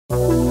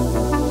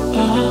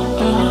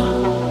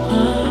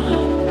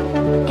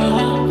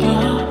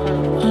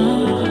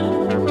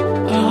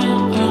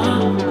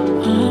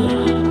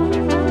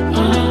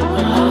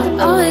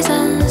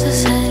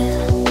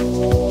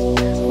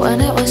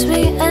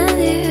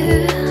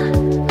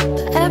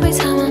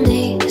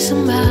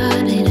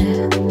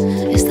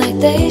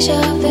deja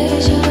vu.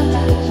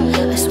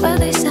 I swear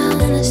they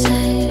sound the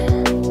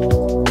same.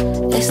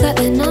 It's like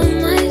they know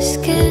my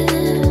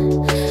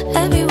skin.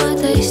 Every word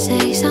they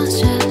say sounds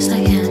just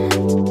like him.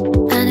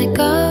 And it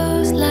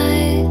goes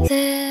like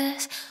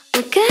this.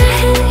 We'll get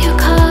in your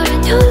car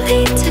and you'll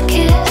need to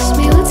kiss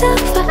me. We'll talk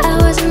for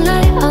hours and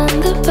lie on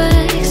the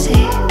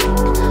backseat.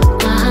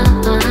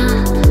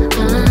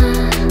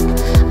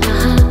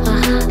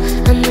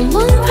 And then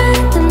we'll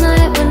ride the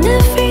night when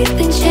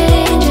everything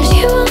changes.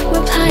 You won't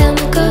reply,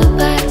 I'ma go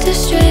back to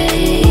strangers.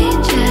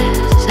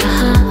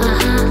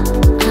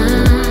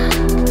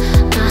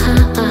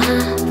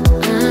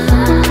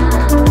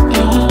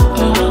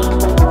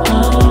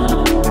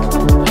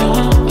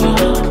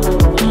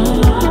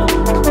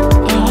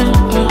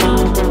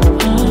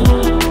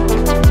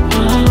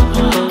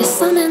 It's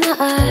something that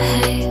I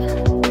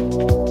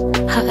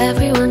hate, how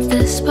everyone's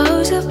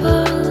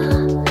disposable.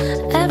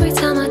 Every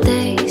time I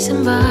date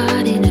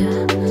somebody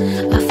new,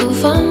 I feel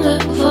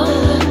vulnerable,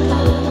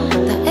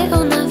 that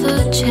it'll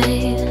never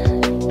change,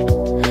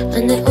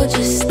 and it will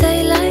just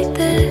stay like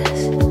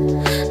this.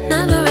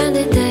 Never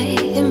ending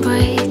dating,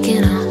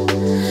 breaking up,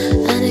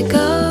 and it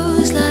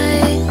goes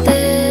like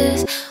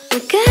this.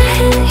 We'll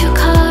get in your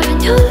car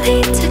and you'll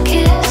need to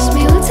kiss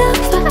me. We'll talk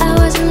for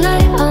hours and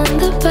lie on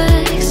the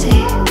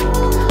backseat.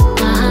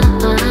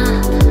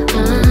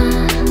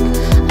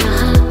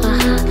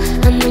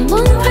 And then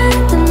we'll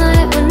ride the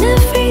night when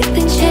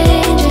everything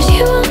changes.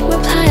 You won't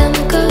reply,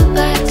 I'ma go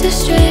back to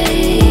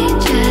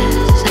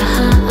strangers.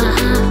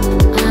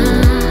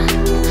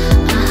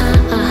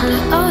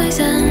 It always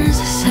ends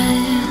the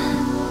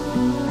same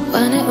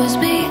when it was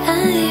me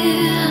and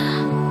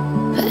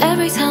you. But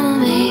every time I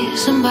meet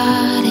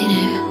somebody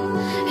new,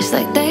 it's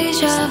like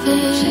deja vu.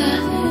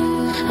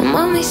 And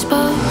when we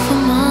spoke for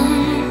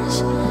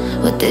months,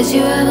 what did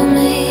you ever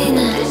mean?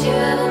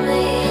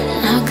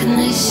 How can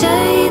they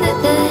say that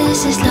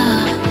this is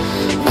love?